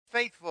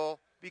faithful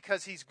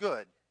because he's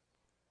good.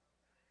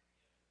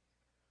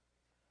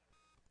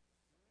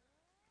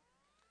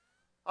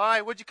 All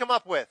right, what'd you come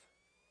up with?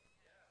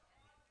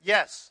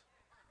 Yes.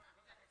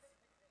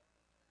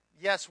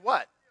 Yes,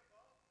 what?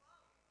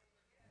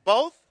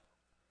 Both?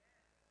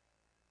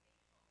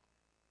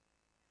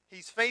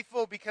 He's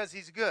faithful because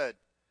he's good.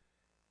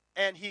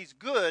 And he's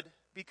good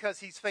because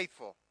he's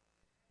faithful.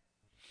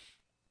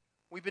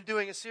 We've been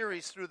doing a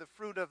series through the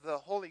fruit of the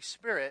Holy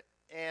Spirit,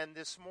 and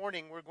this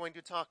morning we're going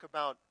to talk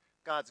about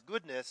God's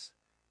goodness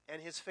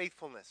and his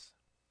faithfulness.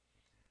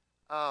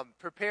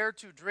 Prepare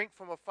to drink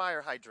from a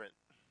fire hydrant.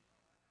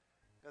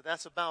 Now,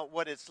 that's about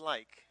what it's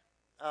like.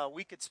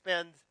 We could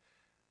spend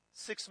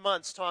 6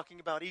 months talking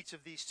about each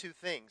of these two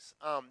things.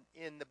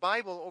 In the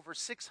Bible, over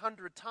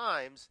 600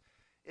 times,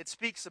 it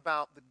speaks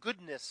about the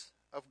goodness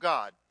of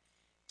God.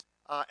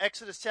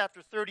 Exodus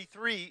chapter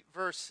 33,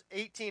 verse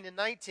 18 and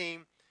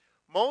 19,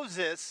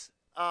 Moses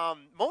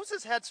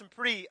had some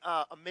pretty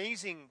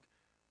amazing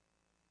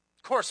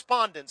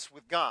correspondence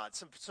with God.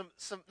 Some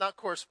not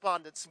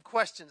correspondence, some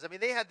questions. I mean,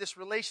 they had this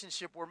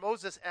relationship where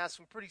Moses asked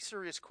some pretty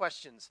serious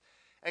questions,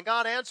 and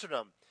God answered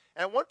them.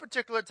 And at one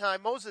particular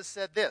time, Moses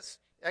said this,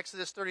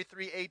 Exodus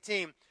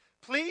 33:18,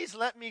 "Please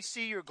let me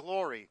see your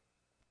glory.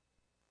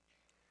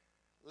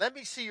 Let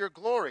me see your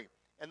glory."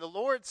 And the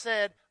Lord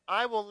said,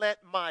 "I will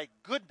let my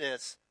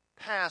goodness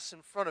pass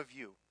in front of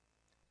you."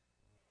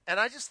 And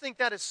I just think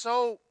that is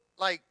so,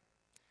 like,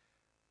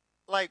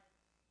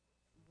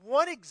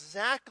 what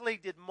exactly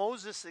did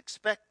Moses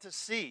expect to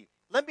see?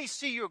 Let me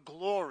see your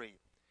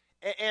glory.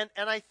 And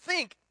I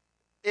think,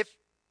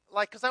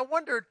 because I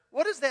wondered,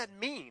 what does that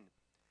mean?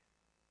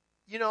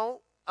 The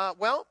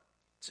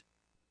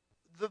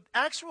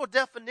actual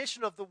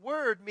definition of the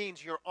word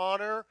means your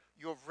honor,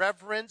 your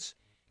reverence,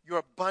 your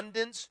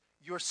abundance,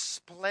 your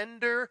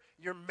splendor,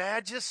 your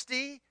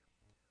majesty.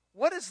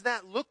 What does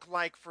that look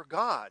like for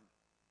God?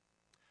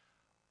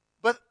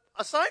 But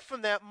aside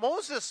from that,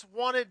 Moses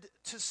wanted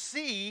to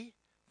see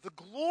the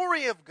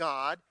glory of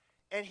God,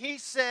 and he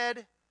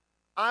said,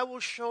 "I will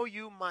show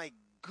you my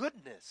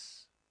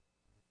goodness."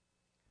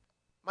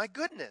 My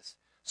goodness.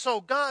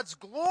 So God's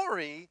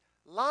glory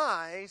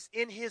lies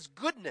in his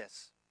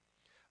goodness.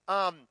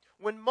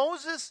 When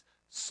Moses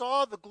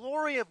saw the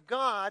glory of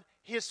God,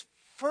 his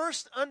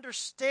first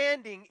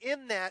understanding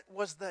in that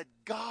was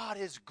that God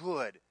is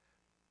good.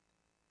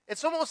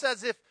 It's almost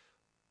as if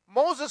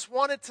Moses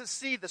wanted to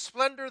see the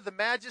splendor, the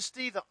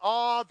majesty, the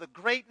awe, the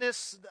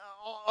greatness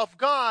of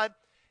God,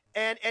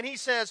 and he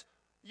says,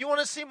 "You want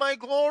to see my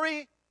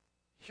glory?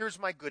 Here's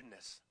my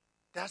goodness.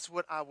 That's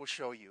what I will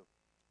show you."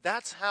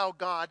 That's how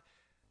God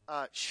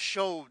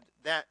showed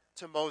that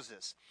to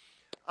Moses.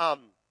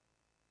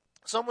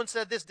 Someone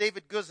said this,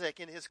 David Guzik,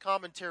 in his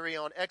commentary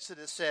on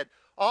Exodus said,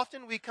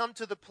 "Often we come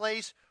to the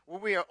place where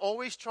we are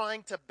always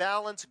trying to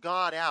balance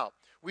God out.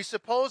 We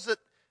suppose that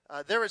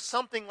there is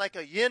something like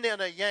a yin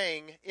and a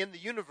yang in the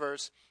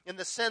universe in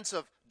the sense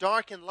of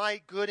dark and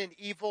light, good and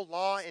evil,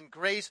 law and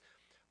grace.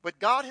 But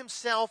God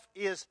himself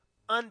is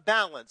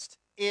unbalanced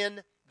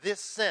in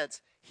this sense.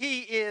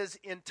 He is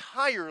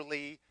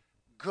entirely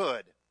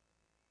good."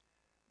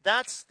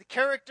 That's the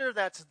character,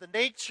 that's the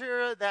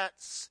nature,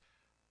 that's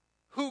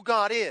who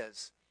God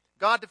is.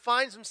 God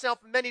defines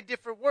himself in many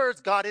different words.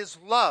 God is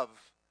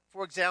love,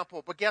 for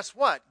example. But guess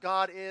what?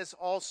 God is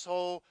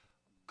also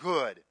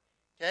good.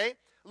 Okay?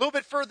 A little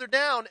bit further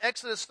down,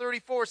 Exodus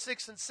 34,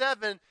 6 and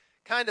 7,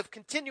 kind of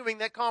continuing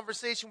that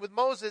conversation with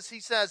Moses,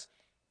 it says,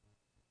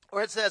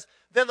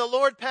 "Then the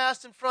Lord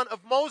passed in front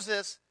of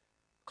Moses,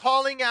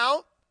 calling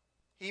out."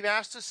 He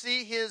asked to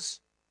see his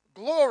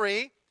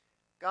glory.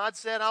 God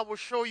said, "I will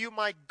show you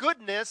my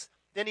goodness."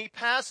 Then he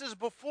passes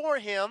before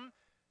him.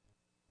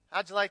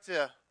 How'd you like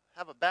to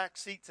have a back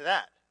seat to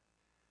that?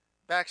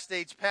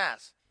 Backstage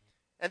pass.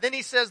 And then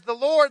he says, the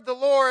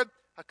Lord,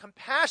 a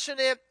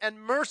compassionate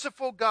and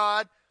merciful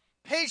God,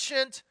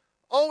 patient,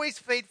 always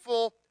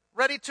faithful,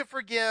 ready to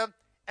forgive."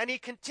 And he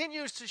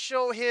continues to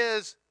show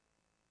his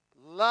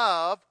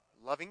love,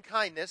 loving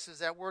kindness is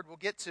that word we'll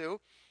get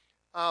to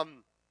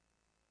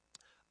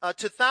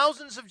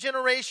thousands of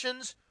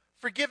generations,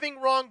 forgiving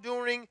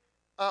wrongdoing,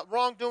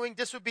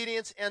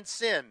 disobedience, and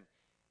sin.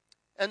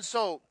 And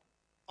so,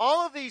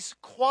 all of these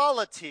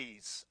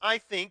qualities, I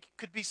think,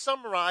 could be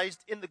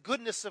summarized in the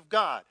goodness of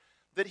God.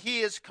 That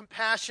he is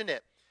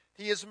compassionate,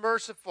 he is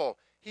merciful,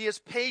 he is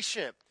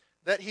patient,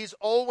 that he's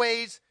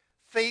always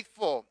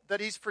faithful, that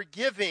he's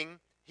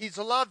forgiving, he's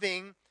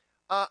loving.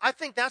 I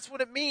think that's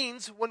what it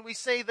means when we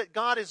say that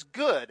God is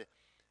good.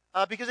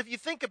 Because if you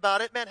think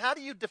about it, man, how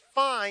do you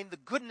define the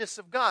goodness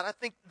of God? I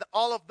think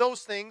all of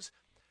those things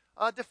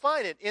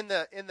define it. In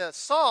the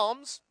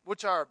Psalms,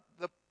 which are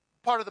the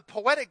part of the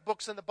poetic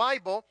books in the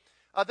Bible,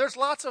 there's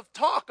lots of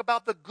talk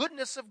about the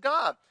goodness of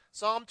God.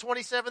 Psalm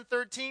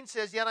 27:13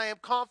 says, "Yet I am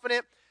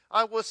confident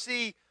I will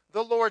see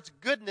the Lord's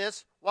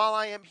goodness while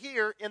I am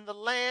here in the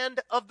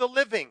land of the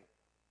living."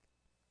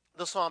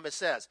 The psalmist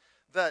says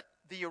that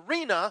the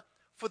arena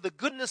for the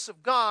goodness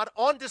of God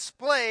on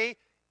display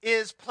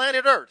is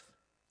planet Earth.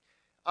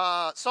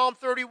 Psalm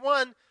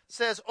 31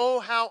 says, "Oh,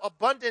 how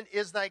abundant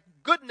is thy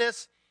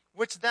goodness,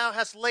 which thou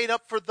hast laid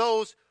up for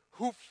those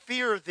who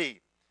fear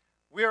thee."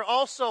 We are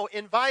also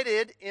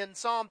invited in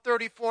Psalm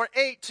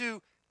 34:8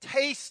 to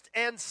taste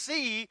and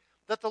see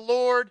that the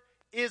Lord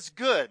is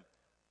good.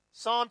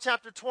 Psalm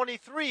chapter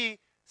 23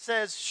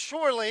 says,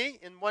 "Surely,"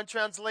 in one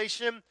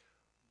translation,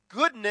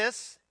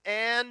 "goodness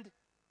and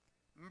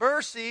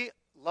mercy,"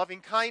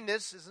 loving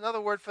kindness is another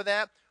word for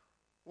that,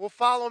 "will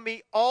follow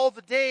me all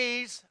the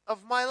days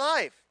of my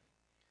life."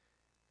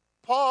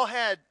 Paul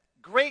had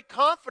great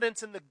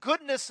confidence in the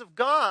goodness of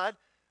God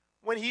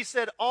when he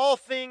said all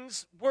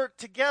things work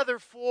together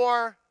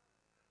for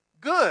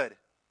good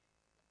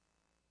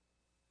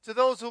to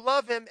those who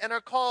love him and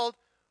are called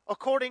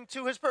according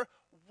to his purpose.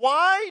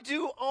 Why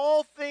do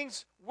all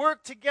things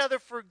work together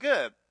for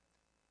good?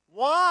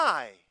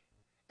 Why?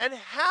 And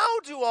how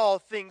do all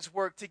things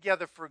work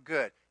together for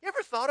good? You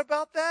ever thought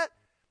about that?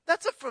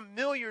 That's a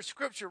familiar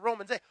scripture,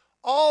 Romans 8.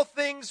 All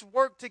things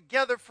work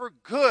together for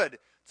good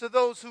to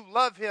those who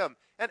love him.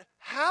 And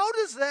how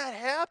does that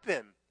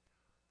happen?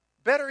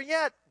 Better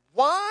yet,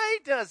 why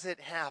does it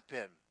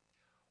happen?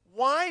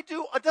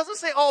 It doesn't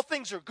say all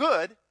things are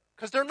good,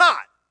 because they're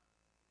not.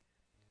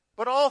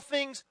 But all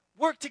things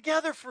work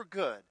together for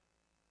good.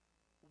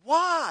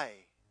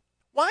 Why?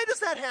 Why does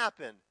that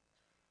happen?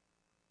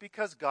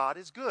 Because God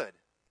is good.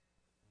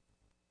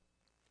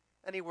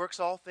 And he works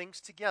all things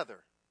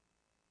together.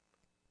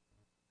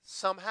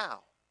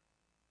 Somehow.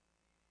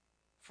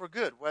 For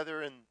good.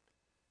 Whether in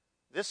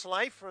this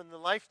life or in the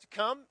life to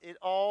come, it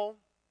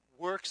all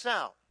works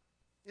out.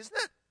 Isn't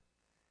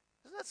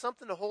that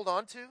something to hold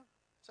on to?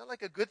 Is that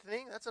like a good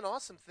thing? That's an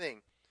awesome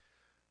thing.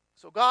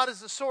 So God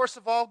is the source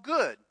of all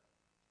good.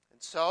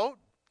 And so,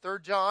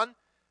 3 John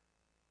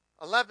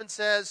 11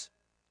 says,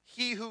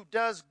 "He who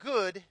does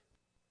good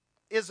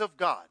is of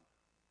God."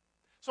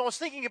 So I was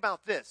thinking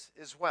about this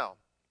as well.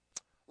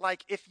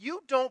 Like, if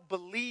you don't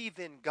believe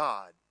in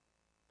God,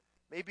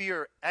 maybe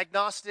you're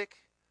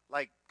agnostic,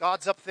 like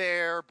God's up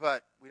there,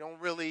 but we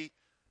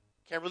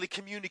can't really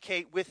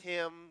communicate with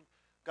him.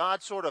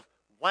 God sort of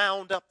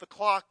wound up the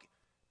clock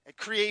at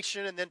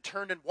creation and then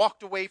turned and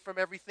walked away from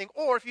everything.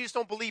 Or if you just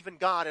don't believe in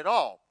God at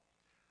all.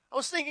 I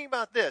was thinking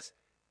about this.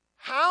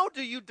 How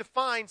do you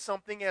define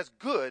something as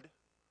good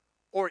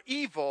or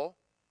evil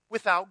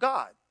without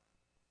God?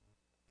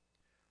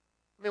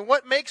 I mean,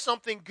 what makes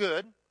something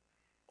good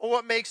or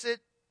what makes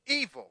it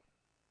evil?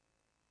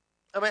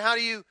 I mean, how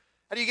do you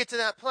get to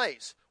that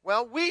place?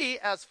 Well, we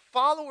as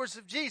followers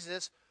of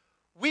Jesus,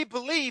 we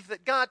believe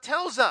that God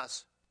tells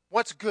us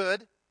what's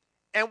good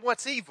and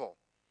what's evil.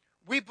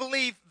 We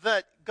believe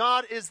that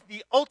God is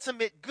the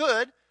ultimate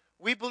good.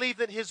 We believe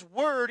that his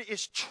word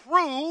is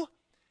true.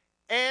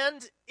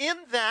 And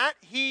in that,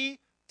 he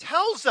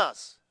tells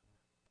us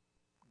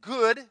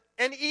good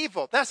and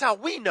evil. That's how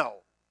we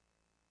know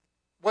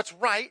what's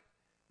right,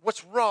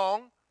 what's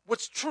wrong,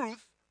 what's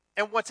truth,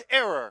 and what's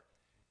error.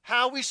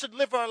 How we should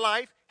live our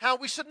life, how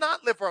we should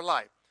not live our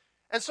life.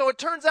 And so it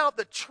turns out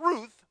that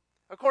truth,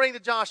 according to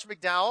Josh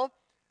McDowell,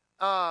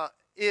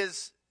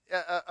 is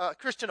a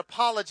Christian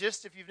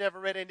apologist, if you've never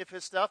read any of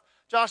his stuff.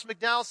 Josh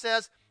McDowell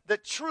says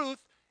that truth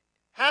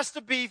has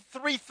to be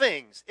three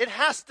things. It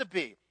has to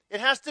be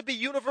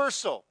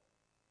universal.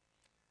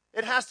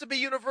 It has to be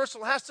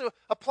universal. It has to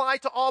apply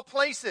to all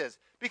places.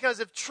 Because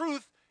if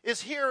truth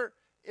is here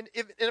in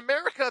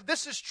America, if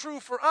this is true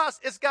for us,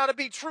 it's got to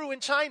be true in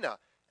China.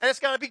 And it's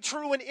got to be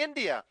true in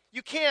India.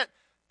 You can't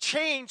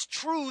change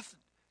truth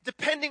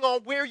depending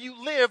on where you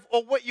live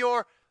or what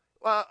your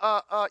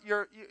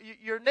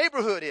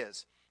neighborhood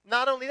is.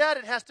 Not only that,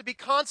 it has to be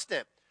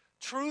constant.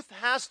 Truth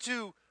has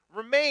to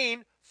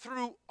remain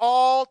through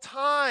all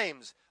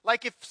times.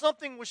 Like if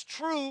something was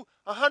true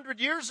 100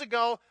 years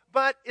ago,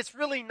 but it's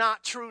really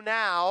not true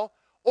now,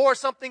 or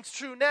something's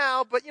true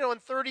now, but in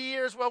 30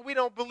 years, well, we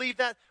don't believe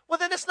that. Well,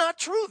 then it's not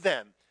true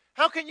then.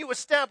 How can you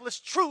establish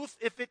truth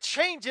if it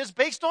changes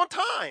based on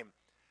time?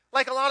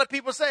 Like a lot of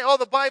people say, oh,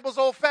 the Bible's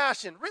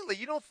old-fashioned. Really?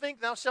 You don't think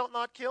thou shalt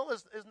not kill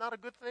is not a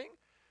good thing?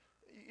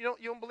 You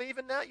don't believe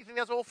in that? You think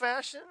that's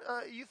old-fashioned?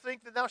 You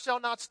think that thou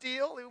shalt not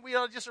steal? We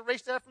ought to just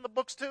erase that from the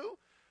books too?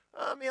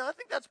 I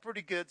think that's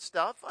pretty good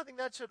stuff. I think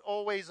that should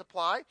always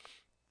apply.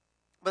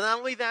 But not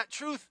only that,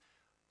 truth,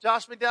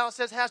 Josh McDowell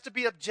says, has to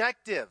be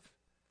objective.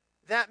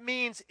 That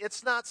means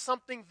it's not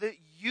something that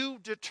you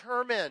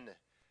determine.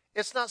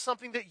 It's not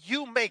something that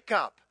you make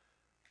up.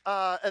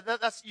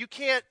 You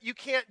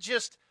can't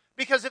just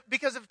because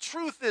if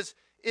truth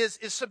is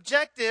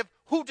subjective,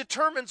 who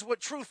determines what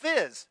truth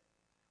is?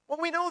 Well,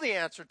 we know the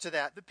answer to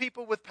that. The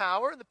people with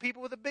power and the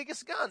people with the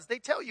biggest guns, they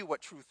tell you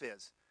what truth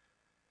is.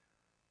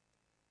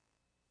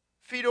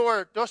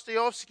 Fyodor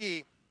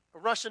Dostoevsky, a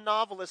Russian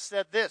novelist,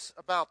 said this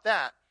about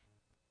that.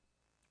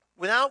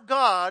 Without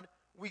God,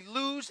 we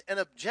lose an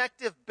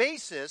objective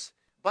basis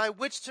by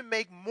which to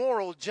make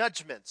moral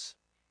judgments.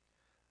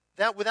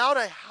 That without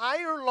a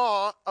higher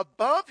law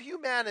above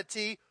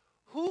humanity,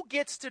 who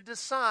gets to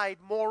decide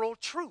moral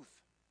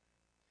truth?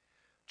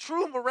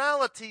 True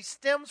morality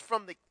stems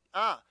from the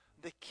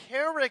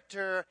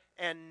character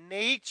and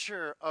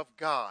nature of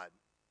God.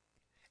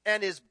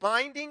 and is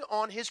binding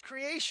on his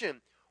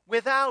creation.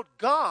 Without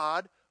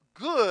God,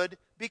 good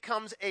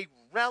becomes a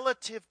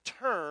relative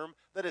term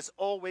that is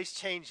always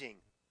changing.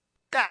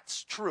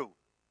 That's true.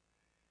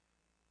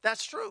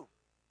 That's true.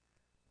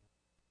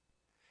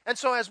 And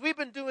so as we've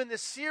been doing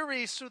this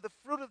series through the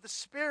fruit of the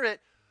Spirit,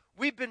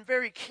 we've been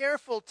very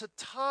careful to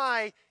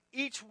tie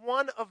each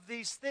one of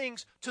these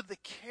things to the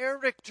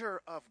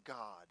character of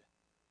God,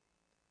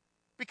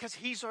 because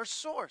he's our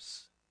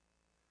source.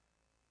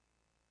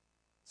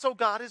 So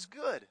God is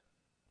good.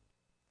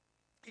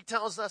 He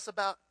tells us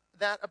about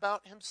that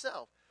about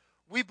himself.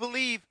 We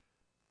believe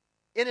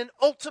in an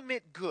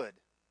ultimate good,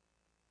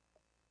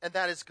 and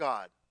that is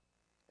God.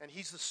 And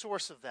he's the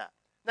source of that.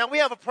 Now we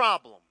have a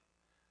problem.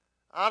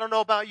 I don't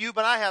know about you,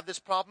 but I have this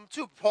problem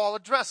too. Paul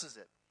addresses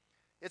it.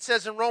 It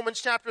says in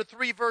Romans chapter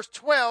 3, verse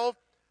 12,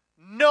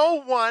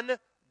 no one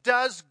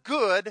does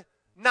good,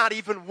 not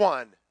even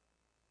one.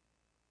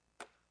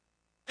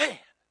 Man,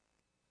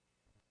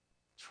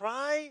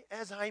 try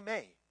as I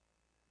may.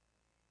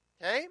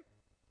 Okay?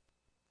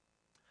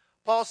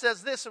 Paul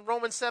says this in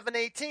Romans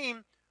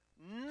 7:18,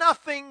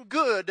 nothing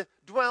good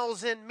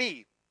dwells in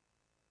me.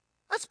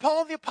 That's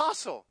Paul the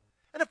Apostle.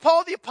 And if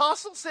Paul the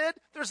Apostle said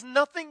there's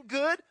nothing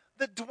good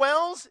that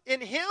dwells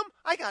in him,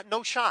 I got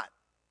no shot.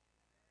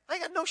 I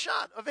got no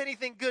shot of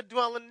anything good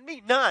dwelling in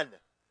me. None.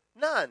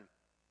 None.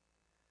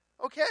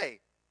 Okay.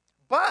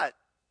 But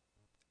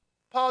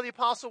Paul the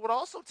Apostle would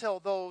also tell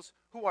those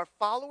who are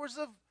followers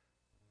of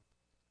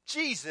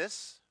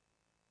Jesus,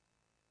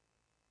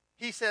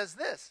 he says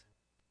this,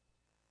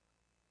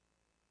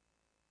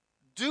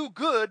 do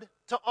good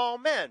to all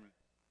men.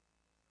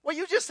 Well,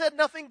 you just said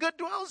nothing good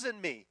dwells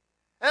in me.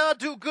 And I'll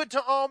do good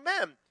to all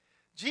men.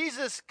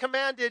 Jesus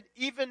commanded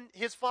even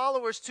his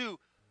followers to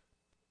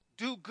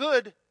do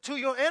good to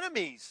your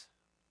enemies.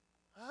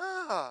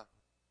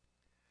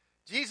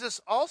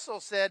 Jesus also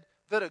said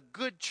that a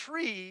good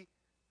tree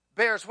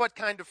bears what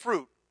kind of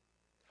fruit?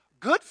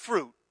 Good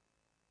fruit.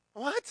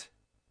 What?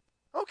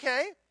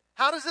 Okay.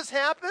 How does this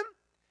happen?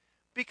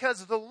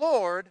 Because the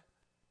Lord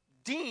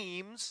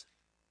deems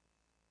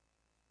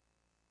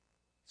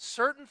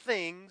certain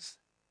things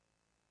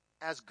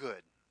as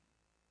good.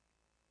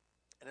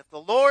 And if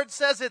the Lord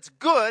says it's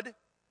good,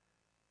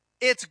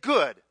 it's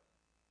good.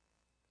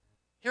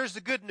 Here's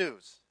the good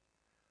news.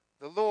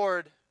 The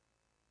Lord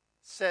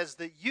says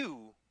that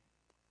you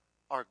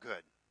are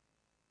good.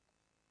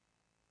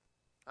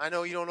 I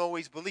know you don't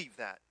always believe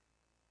that.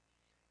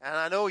 And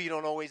I know you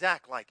don't always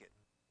act like it,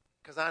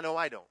 because I know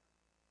I don't.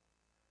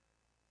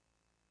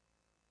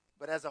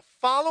 But as a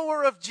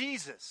follower of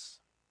Jesus,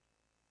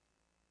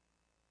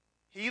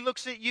 he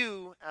looks at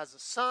you as a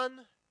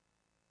son,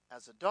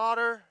 as a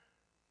daughter,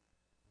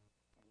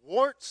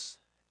 warts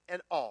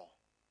and all.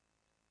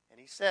 And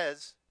he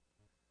says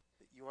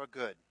that you are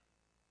good.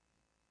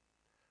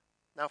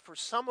 Now, for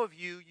some of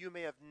you, you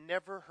may have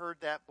never heard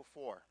that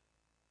before.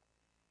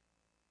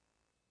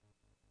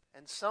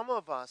 And some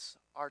of us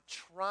are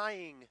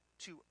trying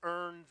to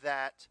earn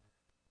that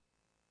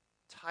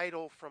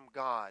title from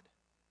God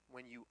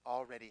when you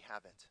already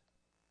have it.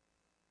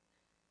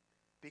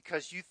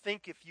 Because you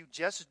think if you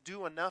just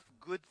do enough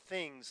good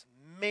things,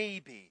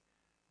 maybe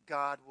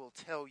God will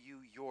tell you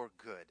you're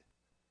good.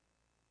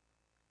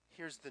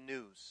 Here's the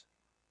news.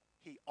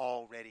 He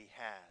already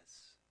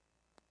has.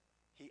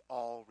 He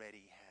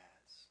already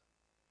has.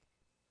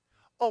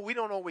 Oh, we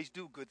don't always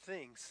do good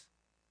things.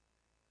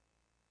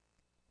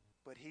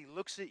 But he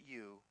looks at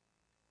you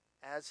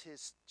as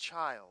his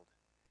child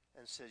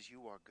and says,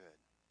 you are good.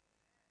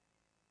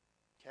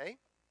 Okay?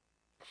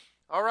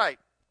 All right.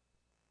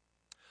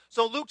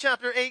 So Luke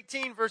chapter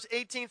 18, verse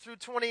 18 through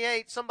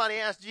 28, somebody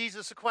asked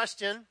Jesus a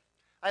question.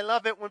 I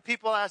love it when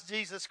people ask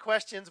Jesus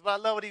questions, but I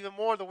love it even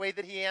more the way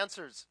that he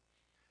answers.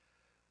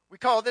 We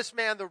call this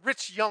man the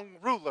rich young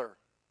ruler.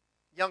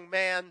 Young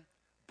man,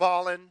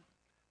 balling,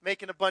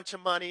 making a bunch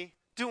of money,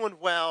 doing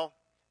well,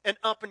 an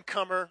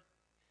up-and-comer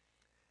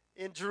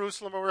in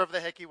Jerusalem or wherever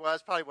the heck he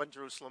was. Probably wasn't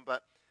Jerusalem,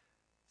 but.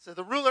 So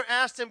the ruler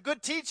asked him,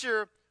 good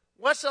teacher,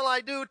 what shall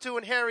I do to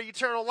inherit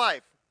eternal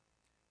life?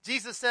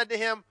 Jesus said to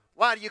him,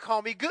 why do you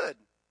call me good?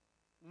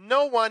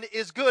 No one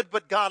is good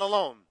but God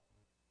alone.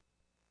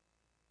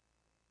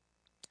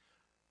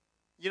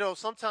 You know,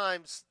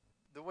 sometimes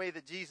the way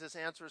that Jesus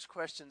answers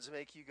questions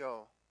make you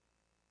go,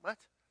 what?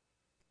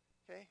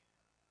 Okay.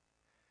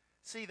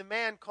 See, the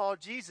man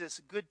called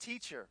Jesus good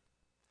teacher.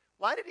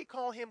 Why did he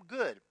call him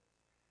good?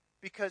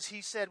 Because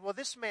he said, well,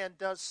 this man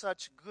does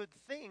such good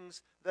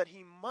things that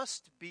he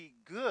must be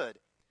good.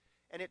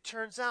 And it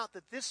turns out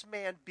that this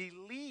man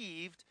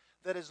believed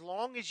that as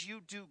long as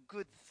you do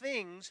good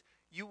things,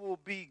 you will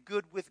be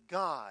good with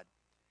God.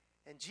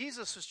 And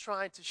Jesus was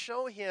trying to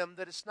show him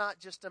that it's not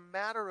just a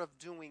matter of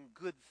doing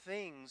good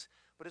things,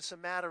 but it's a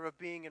matter of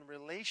being in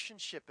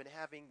relationship and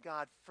having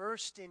God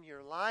first in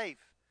your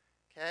life.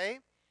 Okay?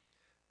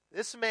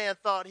 This man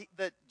thought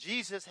that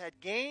Jesus had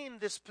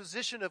gained this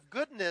position of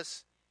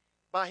goodness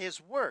by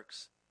his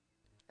works.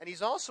 And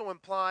he's also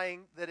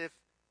implying that if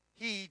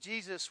he,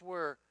 Jesus,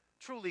 were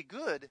truly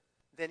good,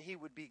 then he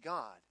would be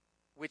God,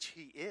 which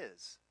he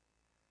is.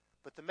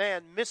 But the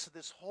man missed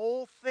this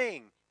whole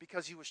thing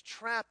because he was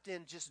trapped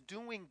in just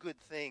doing good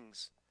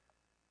things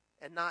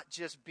and not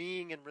just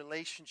being in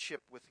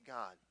relationship with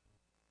God.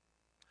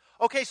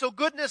 Okay, so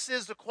goodness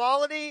is the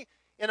quality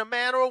in a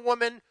man or a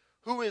woman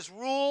who is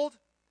ruled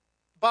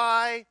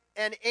by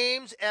and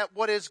aims at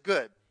what is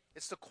good.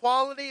 It's the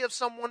quality of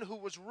someone who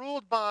was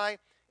ruled by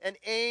and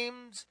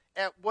aims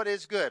at what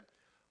is good.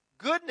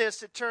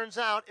 Goodness, it turns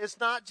out, is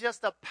not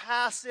just a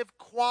passive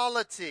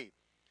quality,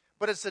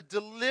 but it's a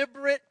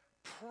deliberate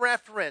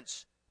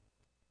preference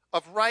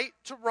of right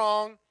to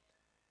wrong,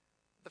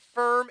 the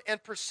firm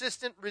and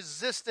persistent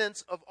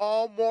resistance of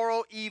all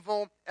moral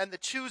evil, and the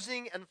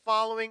choosing and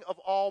following of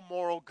all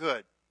moral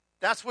good.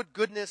 That's what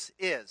goodness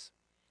is.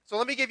 So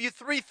let me give you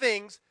 3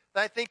 things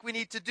that I think we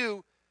need to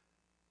do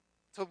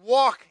to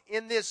walk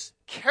in this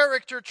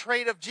character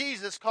trait of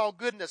Jesus called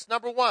goodness.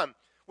 Number 1,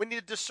 we need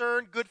to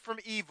discern good from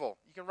evil.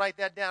 You can write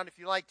that down if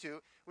you like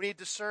to. We need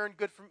to discern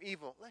good from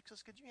evil.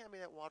 Alexis, could you hand me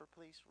that water,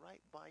 please?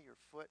 Right by your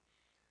foot.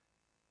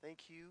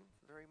 Thank you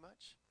very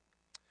much.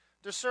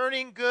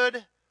 Discerning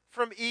good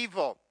from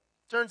evil.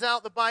 Turns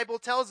out the Bible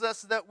tells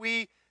us that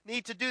we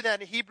need to do that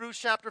in Hebrews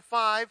chapter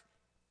 5,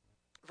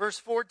 verse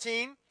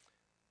 14.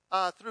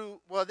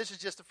 This is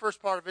just the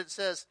first part of it. It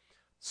says,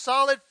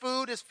 solid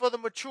food is for the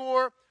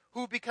mature,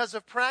 who because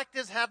of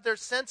practice have their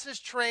senses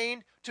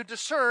trained to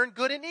discern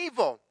good and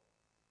evil.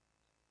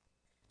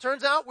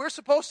 Turns out we're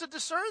supposed to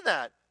discern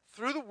that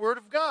through the Word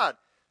of God.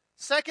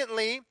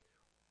 Secondly,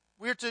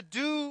 we're to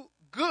do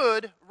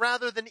good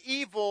rather than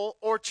evil,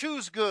 or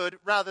choose good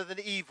rather than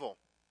evil.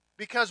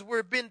 Because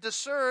we're being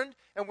discerned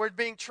and we're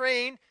being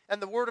trained,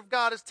 and the Word of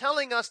God is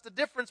telling us the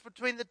difference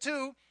between the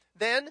two,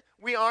 then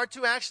we are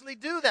to actually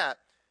do that.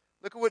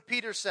 Look at what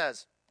Peter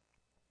says.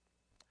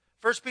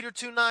 1 Peter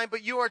 2:9,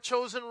 but you are a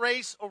chosen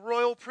race, a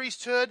royal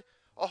priesthood,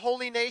 a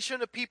holy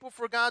nation, a people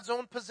for God's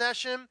own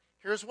possession.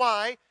 Here's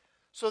why.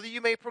 So that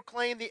you may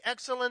proclaim the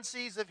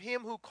excellencies of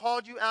him who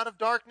called you out of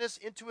darkness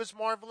into his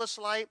marvelous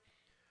light.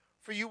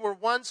 For you were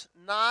once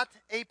not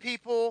a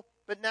people,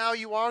 but now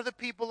you are the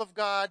people of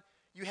God.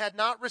 You had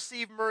not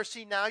received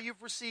mercy, now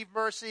you've received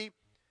mercy.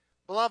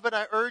 Beloved,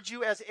 I urge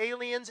you as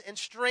aliens and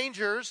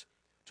strangers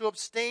to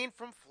abstain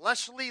from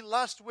fleshly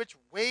lust which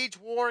wage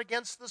war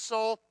against the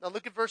soul. Now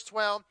look at verse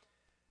 12.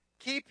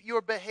 Keep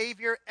your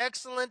behavior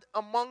excellent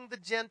among the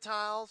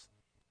Gentiles,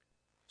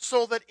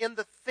 so that in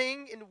the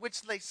thing in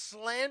which they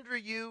slander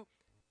you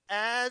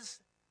as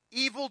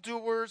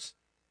evildoers,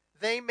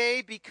 they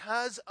may,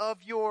 because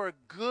of your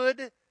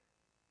good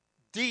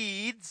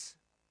deeds,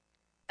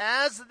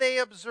 as they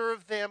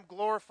observe them,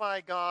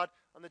 glorify God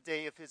on the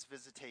day of his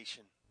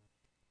visitation.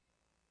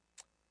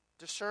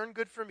 Discern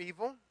good from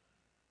evil.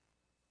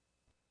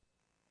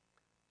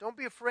 Don't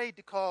be afraid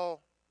to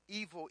call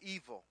evil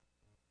evil.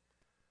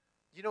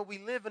 You know, we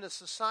live in a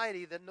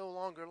society that no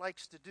longer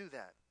likes to do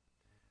that.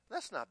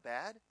 That's not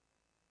bad.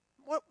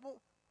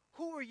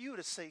 Who are you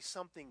to say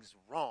something's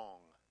wrong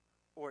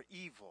or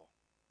evil?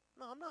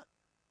 No,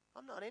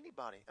 I'm not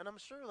anybody, and I'm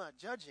sure not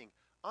judging.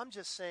 I'm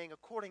just saying,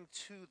 according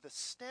to the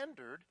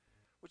standard,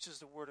 which is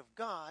the Word of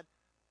God,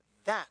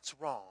 that's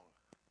wrong.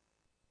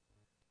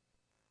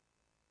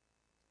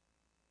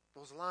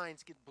 Those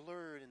lines get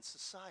blurred in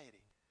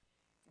society.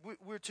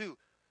 We're to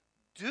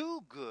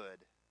do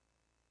good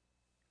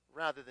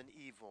rather than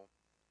evil.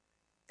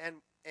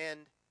 And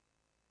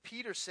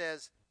Peter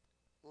says,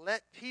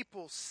 let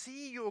people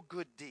see your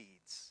good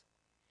deeds.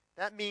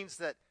 That means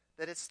that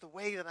it's the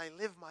way that I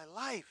live my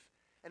life.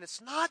 And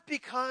it's not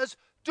because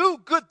do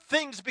good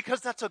things because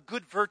that's a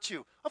good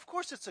virtue. Of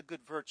course it's a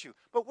good virtue.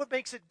 But what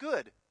makes it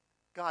good?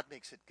 God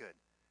makes it good.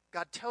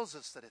 God tells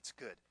us that it's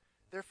good.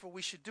 Therefore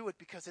we should do it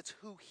because it's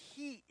who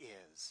he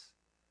is.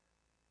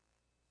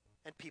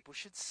 And people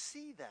should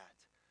see that.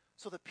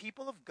 So the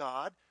people of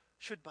God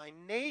should by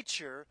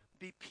nature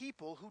be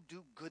people who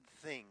do good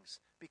things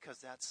because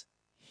that's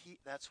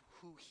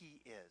who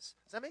he is.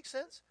 Does that make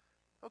sense?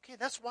 Okay,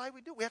 that's why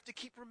we do. We have to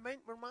keep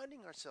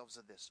reminding ourselves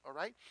of this, all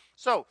right?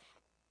 So,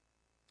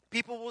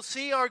 people will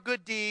see our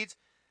good deeds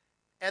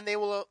and they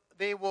will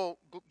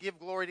give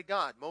glory to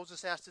God.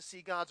 Moses asked to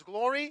see God's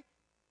glory.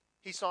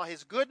 He saw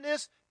his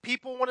goodness.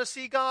 People want to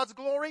see God's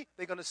glory.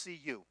 They're going to see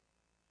you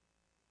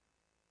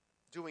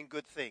doing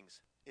good things.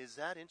 Is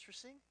that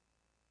interesting?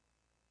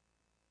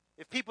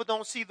 If people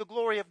don't see the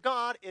glory of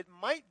God, it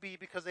might be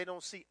because they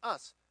don't see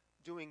us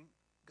doing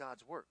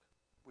God's work,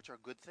 which are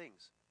good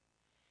things.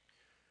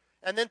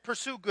 And then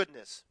pursue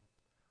goodness.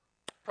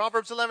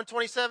 Proverbs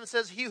 11:27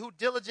 says, he who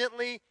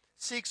diligently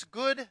seeks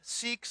good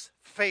seeks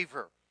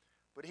favor,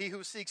 but he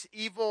who seeks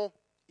evil,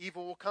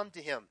 evil will come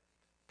to him.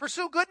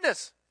 Pursue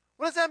goodness.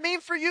 What does that mean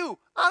for you?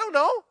 I don't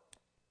know.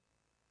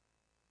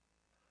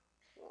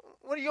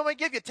 What do you want me to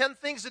give you? 10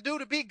 things to do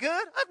to be good?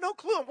 I have no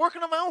clue. I'm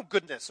working on my own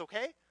goodness,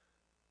 okay?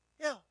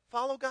 Yeah,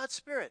 follow God's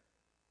Spirit.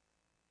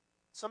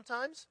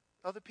 Sometimes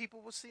other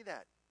people will see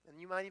that, and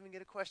you might even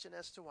get a question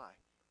as to why.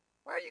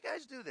 Why do you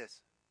guys do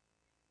this?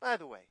 By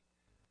the way,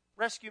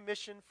 rescue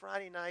mission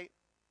Friday night,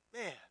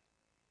 man.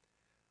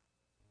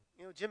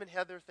 You know, Jim and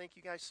Heather, thank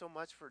you guys so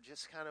much for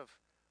just kind of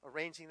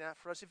arranging that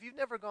for us. If you've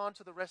never gone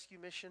to the rescue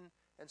mission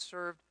and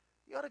served,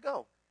 you ought to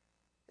go.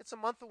 It's a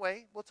month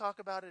away. We'll talk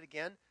about it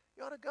again.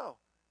 You ought to go.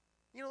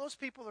 You know, those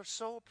people are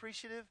so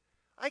appreciative.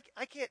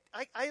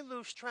 I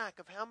lose track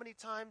of how many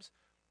times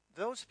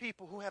those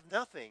people who have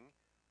nothing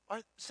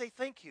say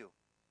thank you.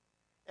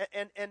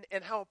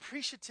 And how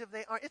appreciative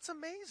they are. It's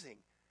amazing.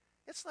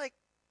 It's like,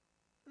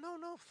 no,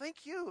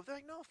 thank you. They're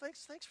like, no,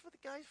 thanks for the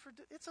guys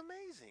it's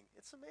amazing.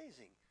 It's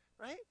amazing,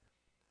 right?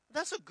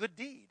 That's a good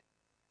deed.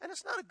 And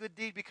it's not a good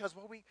deed because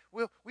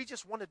we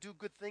just want to do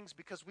good things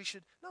because we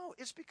should. No,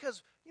 it's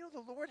because,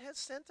 the Lord has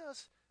sent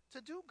us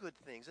to do good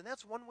things. And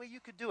that's one way you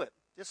could do it.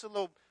 Just a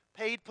little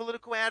paid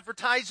political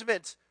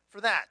advertisement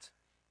for that.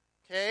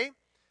 Okay?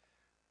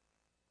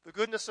 The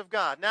goodness of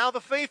God. Now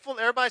the faithful,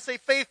 everybody say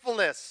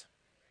faithfulness.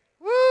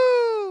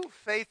 Woo!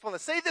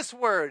 Faithfulness. Say this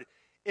word.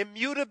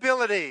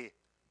 Immutability.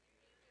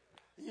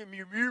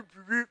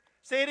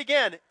 Say it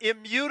again.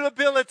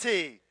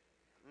 Immutability.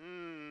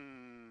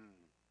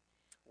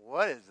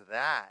 What is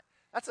that?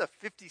 That's a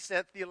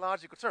 50-cent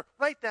theological term.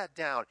 Write that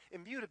down.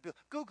 Immutability.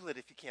 Google it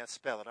if you can't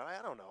spell it.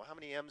 I don't know how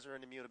many M's are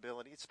in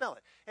immutability. Spell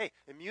it. Hey,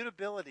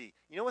 immutability.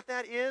 You know what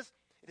that is?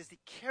 It is the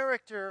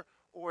character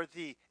or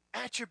the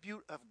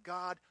attribute of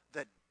God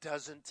that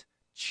doesn't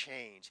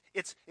change.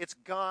 It's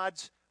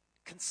God's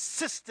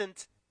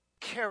consistent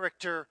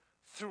character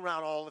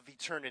throughout all of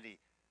eternity.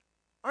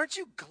 Aren't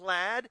you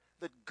glad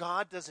that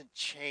God doesn't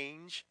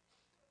change?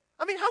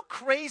 I mean, how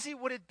crazy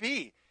would it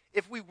be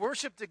if we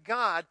worshiped a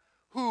God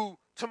who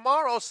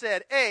tomorrow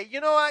said, hey,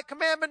 you know what,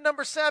 commandment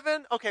number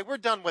 7, okay, we're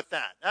done with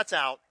that. That's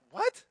out.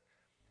 What?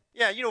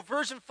 Yeah,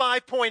 version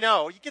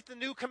 5.0. You get the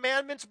new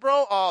commandments,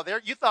 bro? Oh,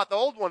 you thought the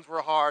old ones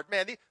were hard.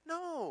 Man,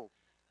 no,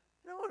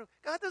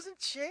 God doesn't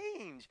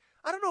change.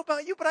 I don't know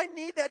about you, but I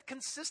need that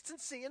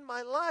consistency in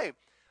my life.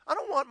 I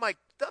don't want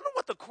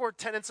the core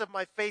tenets of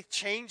my faith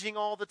changing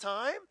all the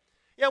time.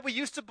 Yeah, we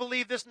used to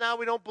believe this, now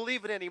we don't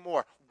believe it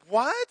anymore.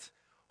 What?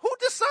 Who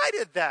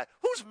decided that?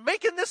 Who's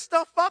making this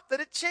stuff up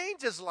that it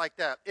changes like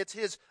that? It's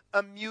his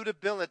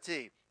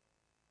immutability.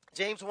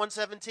 James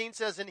 1:17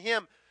 says, in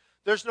him,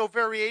 there's no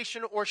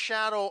variation or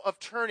shadow of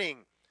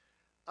turning.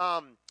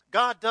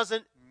 God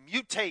doesn't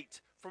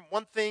mutate from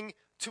one thing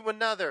to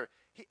another.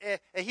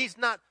 He's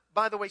not,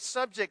 by the way,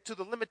 subject to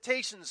the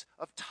limitations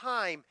of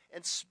time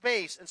and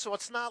space. And so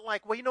it's not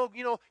like, well,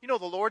 the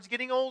Lord's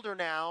getting older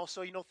now,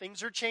 so,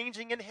 things are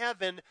changing in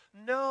heaven.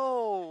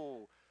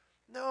 No,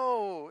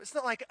 it's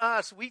not like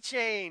us. We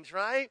change,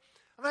 right?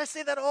 I mean, I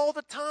say that all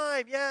the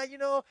time. Yeah,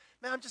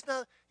 man, I'm just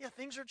not,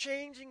 things are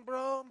changing,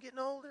 bro. I'm getting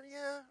older.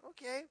 Yeah,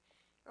 okay.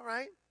 All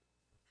right.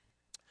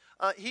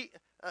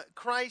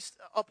 Christ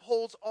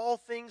upholds all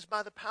things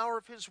by the power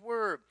of his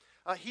word.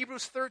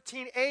 Hebrews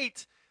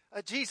 13:8.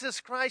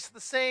 Jesus Christ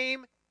the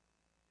same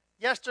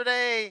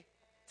yesterday,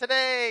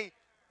 today,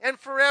 and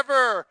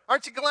forever.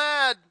 Aren't you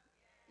glad?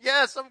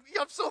 Yes, I'm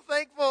so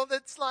thankful.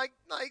 That's like,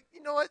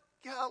 you know what?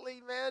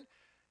 Golly, man.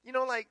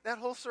 Like that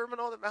whole Sermon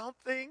on the Mount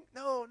thing.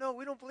 No,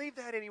 we don't believe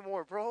that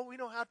anymore, bro. We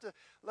don't have to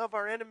love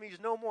our enemies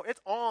no more.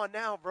 It's on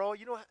now, bro.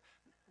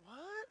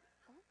 What?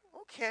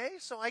 Okay,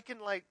 so I can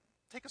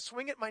take a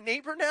swing at my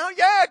neighbor now?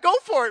 Yeah, go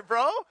for it,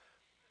 bro.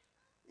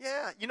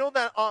 Yeah,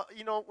 that.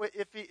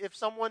 If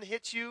someone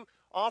hits you,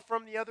 offer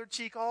them the other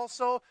cheek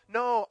also.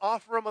 No,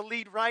 offer them a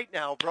lead right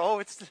now, bro.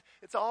 It's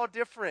all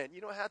different.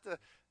 You don't have to.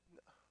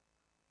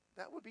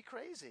 That would be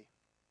crazy.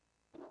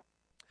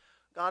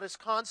 God is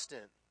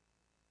constant.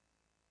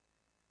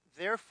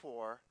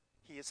 Therefore,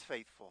 he is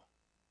faithful.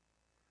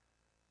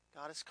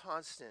 God is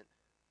constant.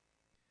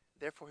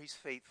 Therefore, he's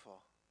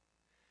faithful.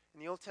 In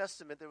the Old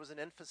Testament, there was an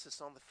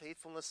emphasis on the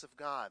faithfulness of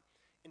God.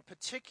 In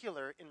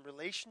particular, in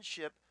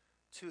relationship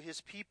to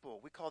his people.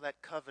 We call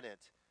that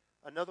covenant.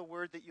 Another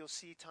word that you'll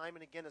see time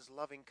and again is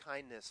loving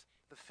kindness.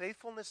 The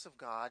faithfulness of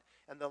God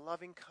and the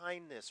loving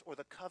kindness or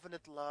the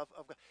covenant love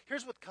of God.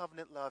 Here's what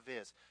covenant love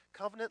is.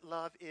 Covenant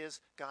love is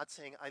God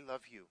saying, I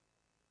love you.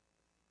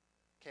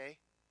 Okay?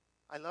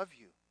 I love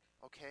you.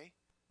 Okay?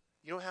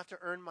 You don't have to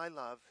earn my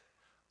love.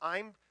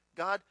 I'm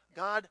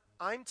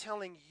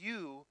telling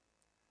you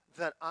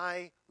that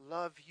I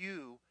love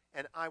you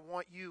and I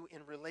want you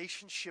in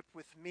relationship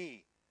with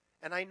me.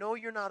 And I know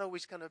you're not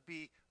always going to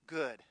be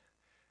good.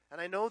 And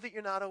I know that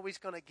you're not always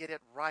going to get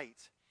it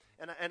right.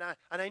 And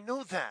I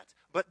know that.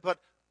 But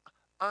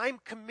I'm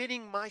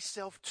committing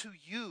myself to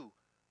you.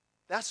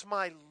 That's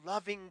my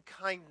loving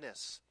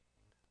kindness.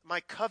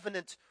 My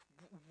covenant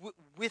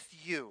with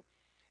you.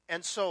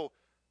 And so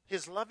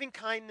his loving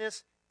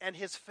kindness and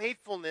his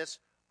faithfulness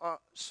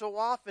so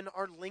often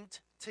are linked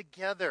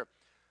together.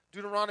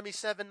 Deuteronomy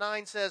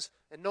 7:9 says,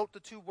 and note the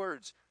two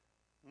words,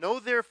 know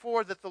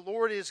therefore that the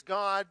Lord is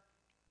God.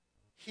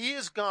 He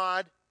is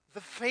God,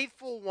 the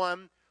faithful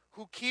one,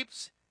 who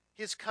keeps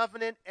his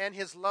covenant and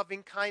his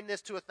loving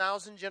kindness to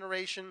 1,000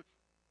 generations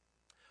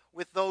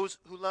with those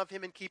who love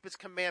him and keep his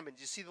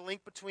commandments. You see the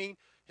link between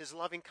his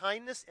loving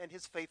kindness and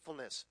his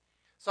faithfulness.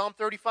 Psalm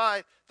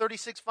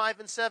 36, 5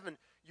 and 7.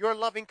 Your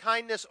loving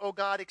kindness, O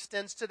God,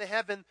 extends to the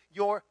heaven.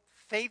 Your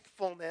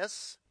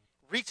faithfulness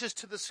reaches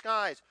to the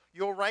skies.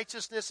 Your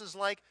righteousness is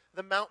like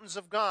the mountains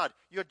of God.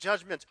 Your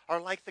judgments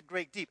are like the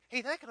great deep.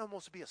 Hey, that could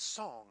almost be a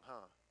song,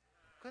 huh?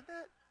 Couldn't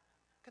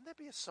that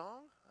be a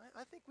song?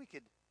 I think we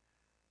could.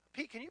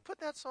 Pete, can you put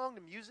that song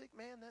to music,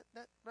 man?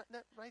 That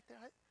right there?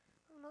 I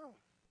don't know.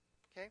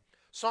 Okay.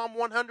 Psalm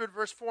 100,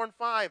 verse 4 and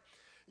 5.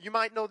 You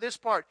might know this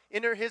part.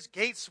 Enter his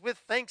gates with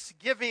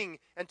thanksgiving,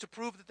 and to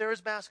prove that there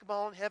is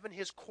basketball in heaven,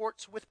 his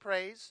courts with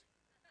praise.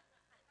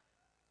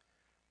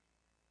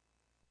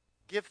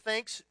 Give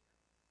thanks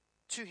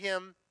to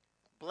him.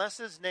 Bless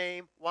his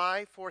name.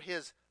 Why? For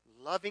his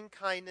loving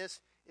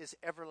kindness is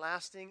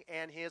everlasting,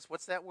 and his,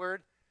 what's that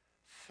word?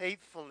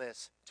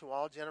 Faithfulness to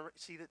all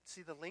generations.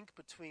 See the link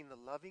between the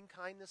loving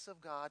kindness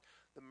of God,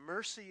 the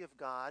mercy of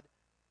God,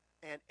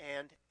 and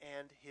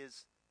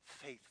his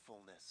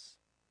faithfulness.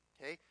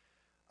 Okay?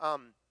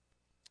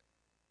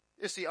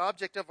 It's the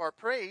object of our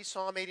praise.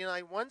 Psalm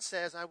 89:1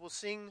 says, I will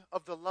sing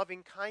of the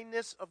loving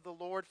kindness of the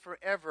Lord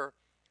forever.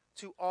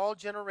 To all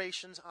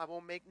generations I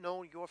will make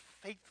known your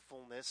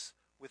faithfulness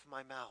with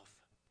my mouth.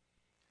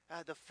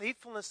 The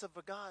faithfulness of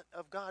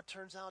God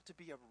turns out to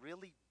be a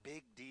really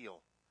big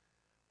deal.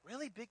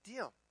 Really big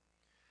deal.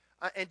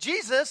 And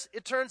Jesus,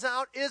 it turns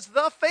out, is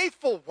the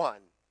faithful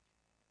one.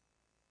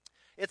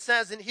 It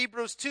says in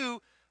Hebrews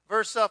 2,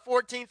 verse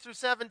 14 through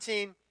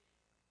 17,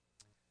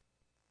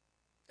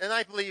 and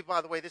I believe,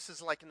 by the way, this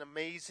is like an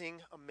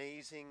amazing,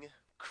 amazing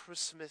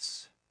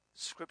Christmas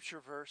scripture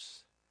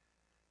verse,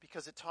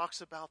 because it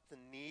talks about the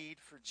need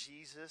for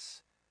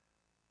Jesus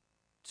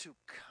to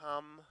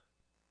come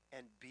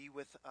and be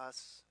with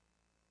us.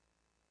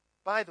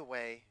 By the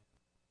way,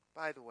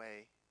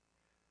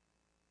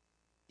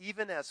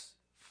 even as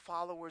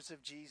followers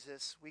of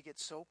Jesus, we get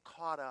so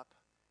caught up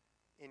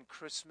in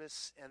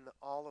Christmas and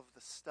all of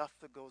the stuff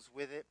that goes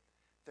with it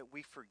that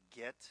we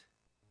forget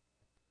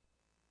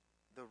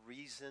the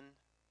reason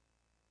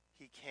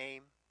he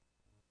came.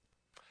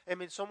 I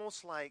mean, it's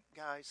almost like,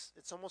 guys,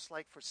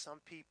 for some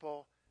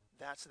people,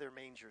 that's their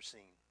manger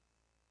scene.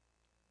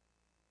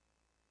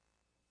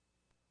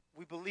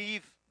 We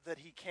believe that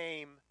he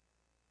came,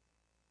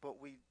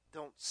 but we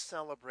don't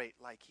celebrate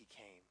like he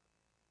came.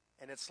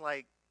 And it's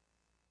like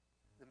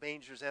the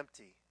manger's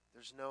empty.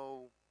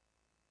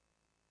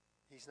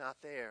 He's not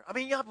there. I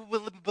mean, yeah,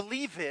 we'll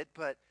believe it,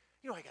 but,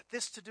 I got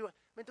this to do. I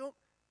mean, don't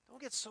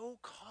get so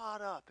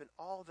caught up in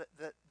all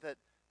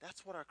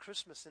that's what our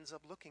Christmas ends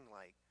up looking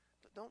like.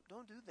 Don't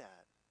do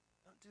that.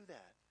 Don't do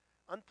that.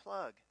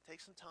 Unplug.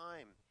 Take some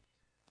time.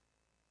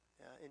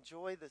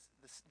 Enjoy the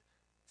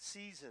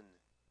season.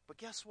 But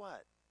guess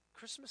what?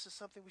 Christmas is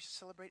something we should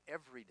celebrate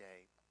every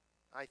day,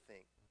 I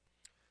think.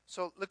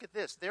 So look at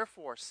this.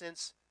 Therefore,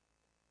 since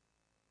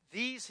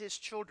these his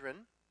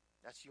children,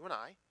 that's you and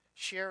I,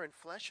 share in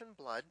flesh and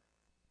blood,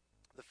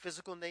 the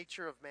physical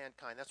nature of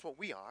mankind, that's what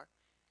we are,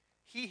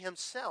 he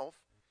himself,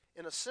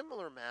 in a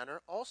similar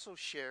manner, also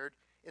shared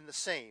in the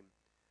same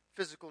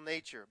physical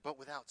nature, but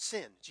without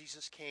sin.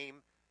 Jesus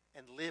came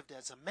and lived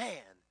as a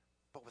man,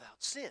 but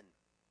without sin.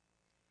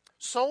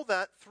 So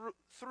that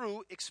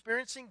through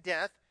experiencing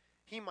death,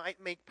 he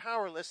might make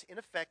powerless,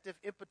 ineffective,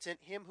 impotent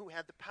him who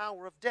had the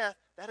power of death,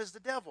 that is the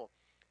devil.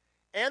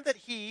 And that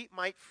he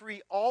might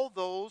free all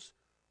those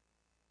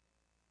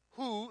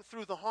who,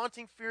 through the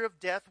haunting fear of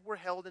death, were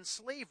held in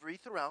slavery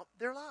throughout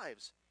their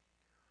lives.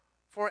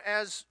 For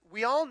as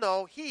we all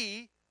know,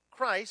 he,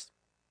 Christ,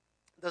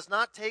 does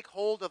not take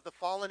hold of the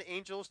fallen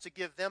angels to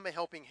give them a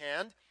helping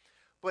hand,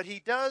 but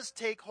he does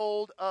take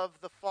hold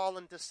of the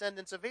fallen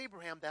descendants of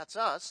Abraham, that's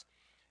us,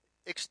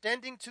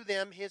 extending to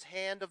them his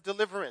hand of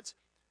deliverance.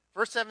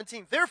 Verse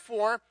 17,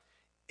 therefore,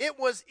 it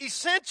was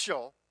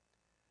essential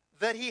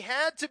that he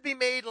had to be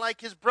made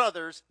like his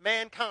brothers,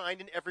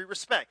 mankind, in every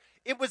respect.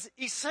 It was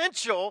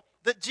essential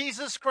that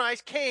Jesus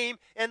Christ came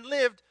and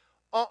lived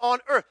on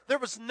earth. There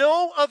was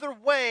no other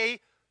way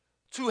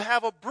to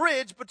have a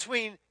bridge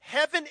between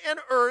heaven and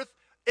earth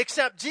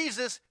except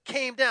Jesus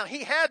came down.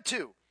 He had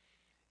to.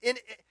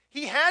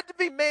 He had to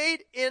be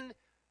made in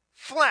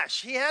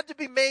flesh. He had to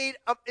be made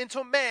into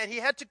a man. He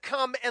had to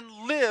come and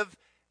live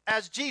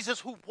as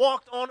Jesus who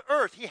walked on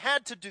earth. He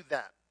had to do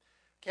that.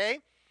 Okay?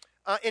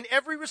 In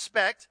every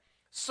respect,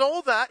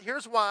 so that,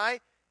 here's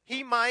why,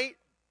 he might,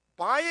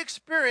 by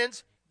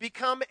experience,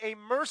 become a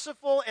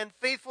merciful and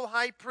faithful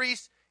high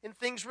priest in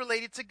things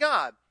related to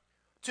God,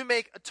 to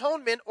make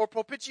atonement or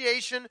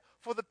propitiation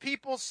for the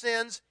people's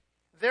sins,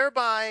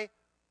 thereby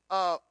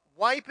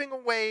wiping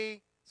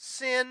away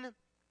sin,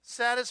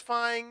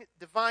 satisfying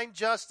divine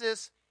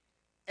justice,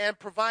 and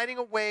providing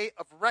a way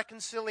of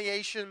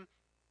reconciliation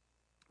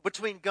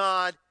between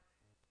God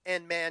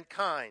and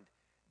mankind.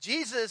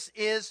 Jesus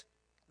is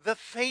the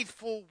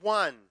faithful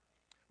one.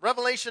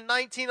 Revelation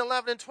 19,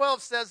 11, and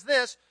 12 says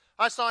this,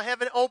 I saw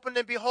heaven opened,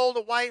 and behold,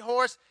 a white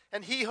horse,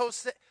 and he who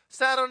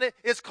sat on it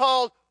is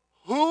called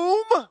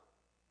whom?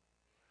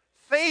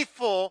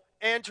 Faithful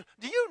and true.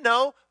 Do you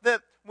know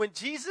that when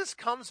Jesus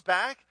comes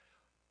back,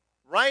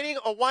 riding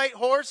a white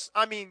horse,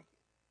 I mean,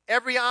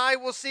 every eye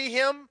will see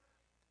him?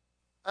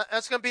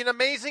 That's going to be an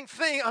amazing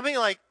thing. I mean,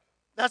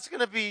 that's got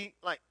to be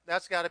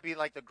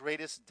like the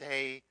greatest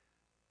day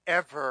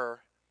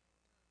ever,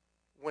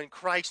 when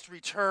Christ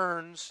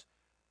returns,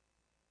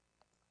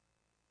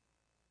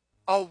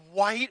 a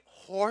white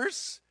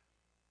horse?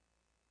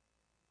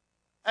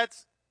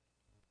 That's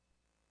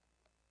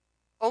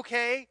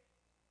okay.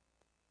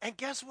 And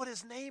guess what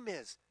his name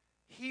is?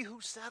 He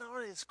who sat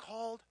on it is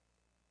called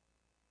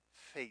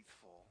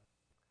Faithful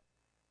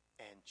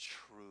and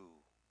True.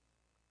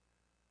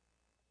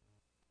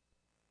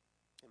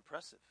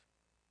 Impressive.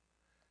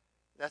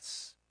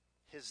 That's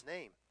his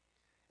name.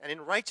 And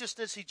in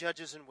righteousness he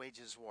judges and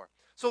wages war.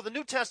 So the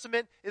New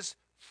Testament is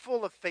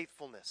full of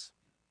faithfulness.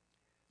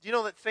 Do you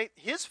know that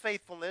his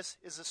faithfulness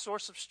is a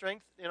source of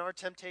strength in our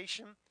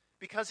temptation?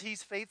 Because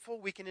he's faithful,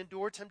 we can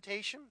endure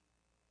temptation.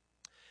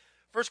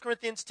 1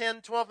 Corinthians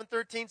 10, 12, and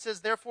 13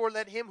 says, therefore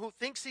let him who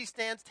thinks he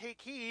stands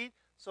take heed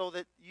so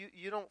that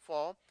you don't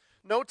fall.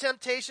 No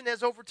temptation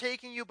has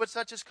overtaken you, but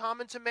such is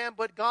common to man.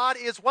 But God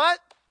is what?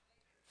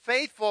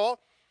 Faithful,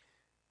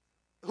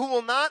 who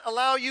will not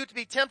allow you to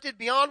be tempted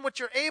beyond what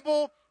you're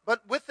able,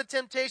 but with the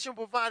temptation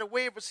will provide a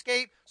way of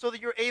escape so that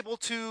you're able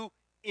to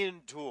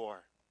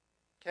endure.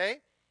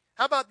 Okay?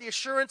 How about the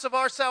assurance of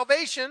our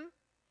salvation?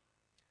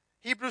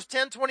 Hebrews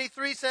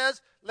 10:23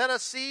 says, let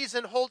us seize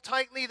and hold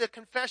tightly the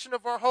confession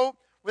of our hope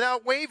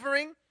without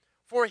wavering,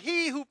 for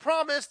he who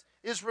promised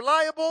is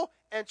reliable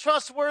and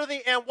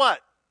trustworthy and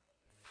what?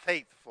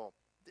 Faithful.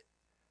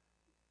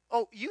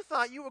 Oh, you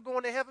thought you were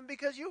going to heaven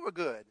because you were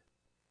good.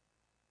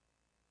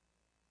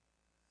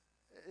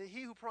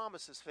 He who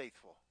promised is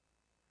faithful.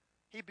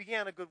 He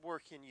began a good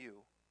work in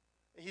you,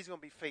 and he's going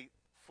to be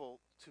faithful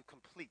to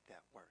complete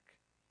that work.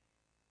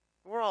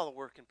 We're all a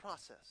work in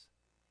process.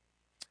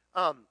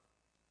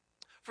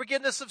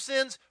 Forgiveness of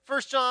sins,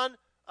 1 John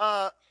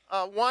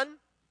 1.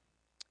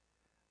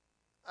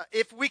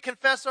 If we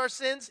confess our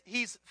sins,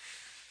 he's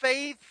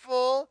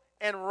faithful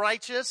and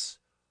righteous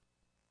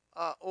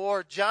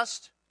or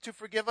just to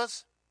forgive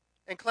us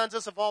and cleanse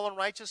us of all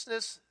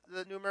unrighteousness,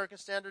 the New American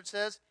Standard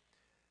says.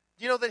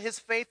 Do you know that his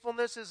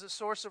faithfulness is a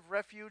source of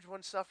refuge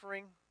when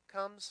suffering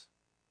comes?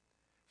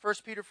 1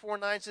 Peter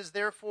 4:9 says,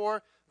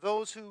 therefore,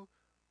 those who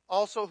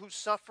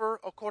suffer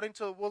according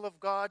to the will of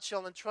God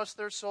shall entrust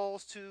their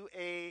souls to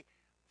a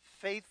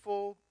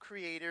faithful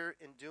Creator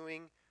in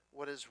doing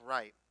what is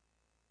right.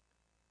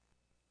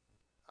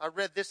 I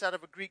read this out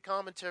of a Greek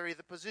commentary.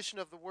 The position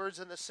of the words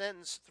in the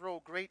sentence throw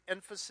great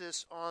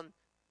emphasis on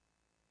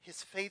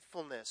his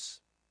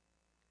faithfulness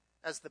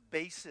as the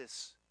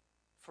basis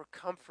for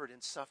comfort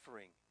in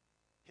suffering.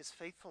 His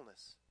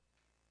faithfulness.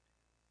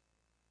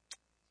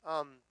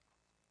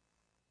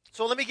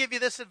 So let me give you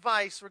this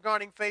advice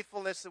regarding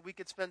faithfulness that we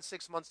could spend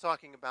 6 months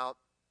talking about.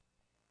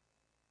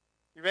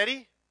 You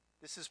ready?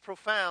 This is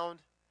profound.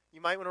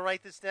 You might want to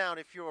write this down.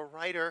 If you're a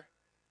writer,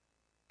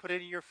 put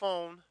it in your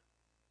phone.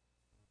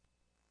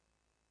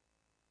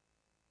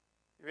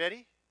 You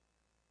ready?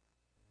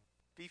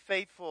 Be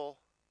faithful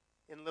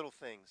in little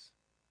things.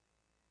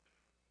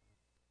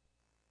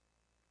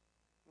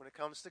 When it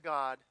comes to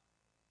God,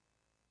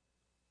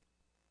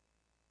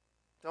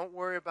 don't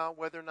worry about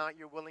whether or not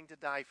you're willing to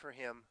die for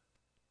him.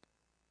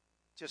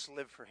 Just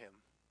live for him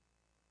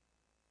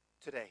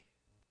today.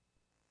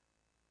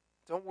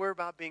 Don't worry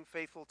about being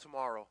faithful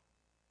tomorrow.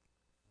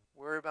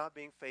 Worry about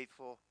being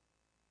faithful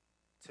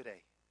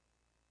today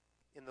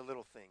in the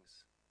little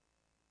things.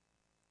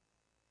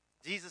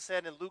 Jesus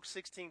said in Luke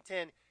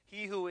 16:10,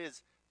 he who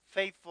is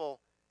faithful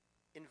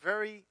in a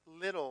very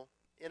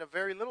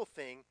little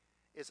thing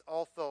is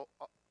also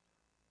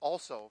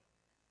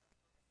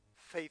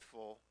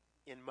faithful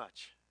in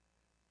much.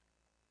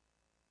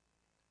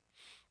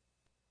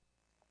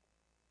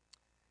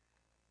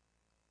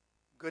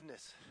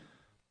 Goodness,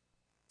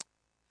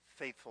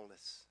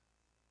 faithfulness.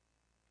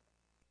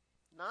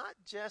 Not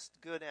just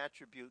good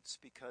attributes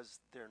because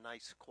they're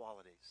nice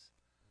qualities.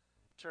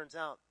 Turns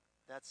out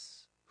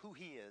that's who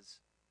he is.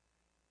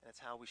 That's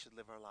how we should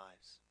live our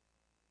lives.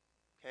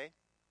 Okay?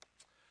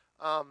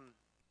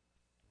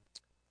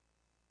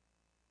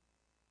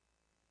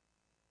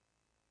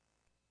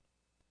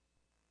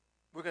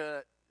 We're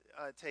going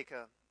to take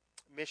a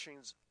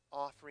missions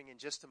offering in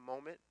just a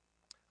moment.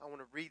 I want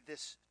to read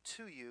this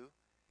to you,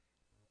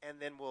 and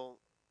then we'll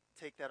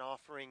take that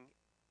offering,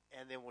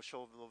 and then we'll show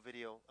a little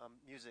video,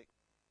 music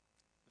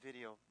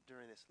video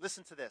during this.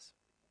 Listen to this.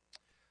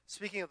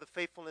 Speaking of the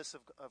faithfulness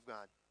of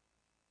God.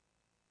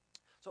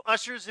 So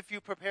ushers, if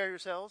you prepare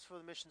yourselves for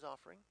the missions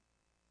offering.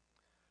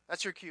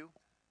 That's your cue.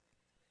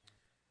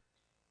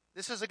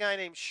 This is a guy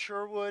named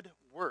Sherwood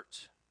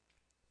Wirt.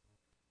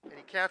 And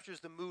he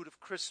captures the mood of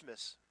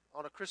Christmas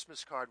on a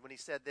Christmas card when he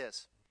said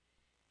this.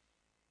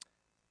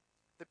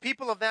 The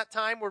people of that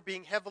time were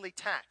being heavily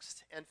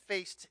taxed and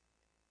faced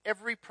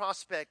every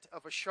prospect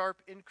of a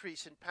sharp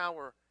increase in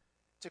power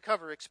to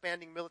cover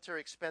expanding military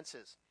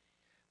expenses.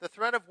 The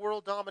threat of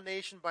world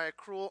domination by a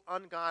cruel,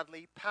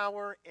 ungodly,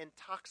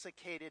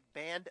 power-intoxicated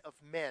band of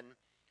men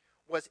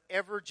was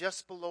ever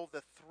just below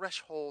the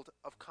threshold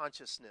of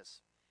consciousness.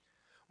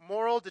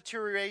 Moral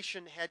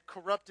deterioration had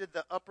corrupted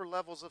the upper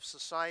levels of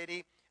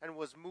society and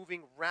was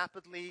moving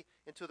rapidly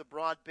into the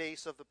broad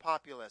base of the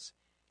populace.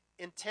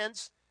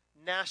 Intense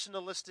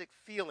nationalistic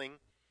feeling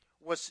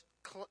was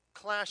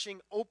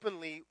clashing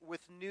openly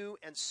with new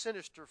and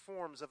sinister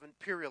forms of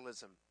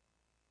imperialism.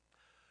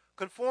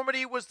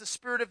 Conformity was the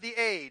spirit of the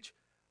age.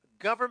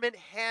 Government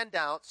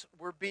handouts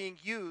were being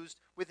used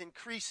with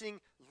increasing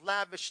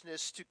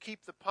lavishness to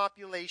keep the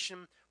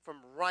population from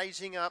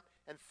rising up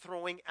and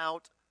throwing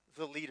out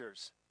the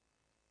leaders.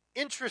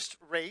 Interest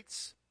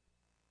rates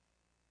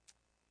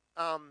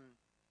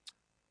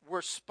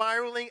were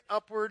spiraling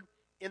upward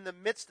in the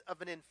midst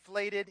of an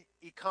inflated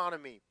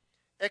economy.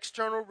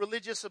 External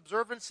religious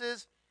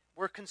observances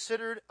were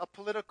considered a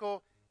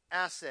political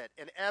asset.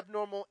 An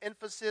abnormal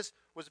emphasis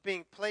was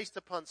being placed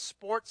upon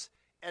sports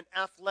and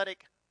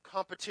athletic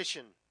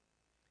competition.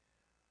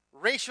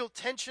 Racial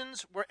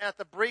tensions were at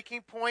the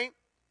breaking point,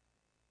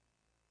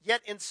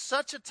 yet in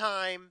such a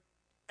time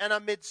and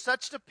amid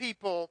such a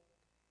people,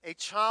 a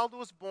child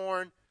was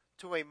born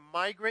to a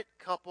migrant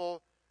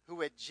couple who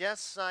had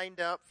just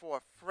signed up for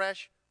a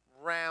fresh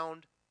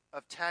round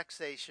of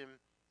taxation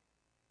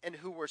and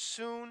who were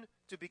soon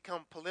to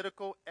become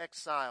political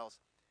exiles.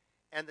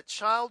 And the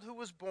child who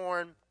was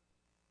born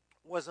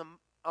was,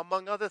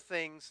 among other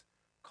things,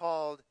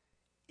 called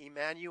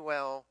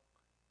Emmanuel.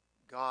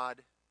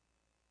 God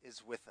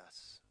is with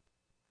us.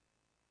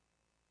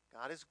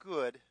 God is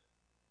good,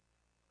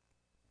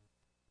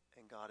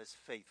 and God is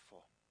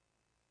faithful.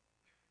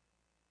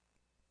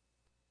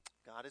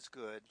 God is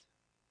good,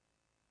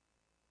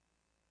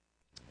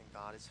 and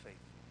God is faithful.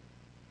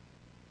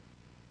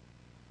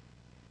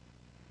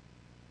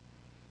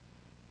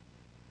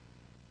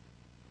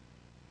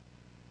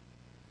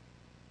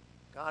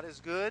 God is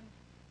good,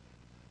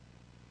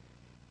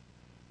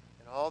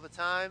 and all the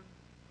time,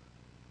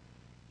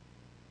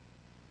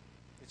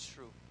 it's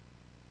true.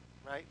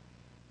 Right?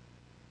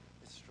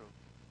 It's true.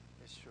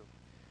 It's true.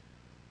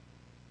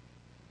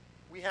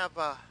 We have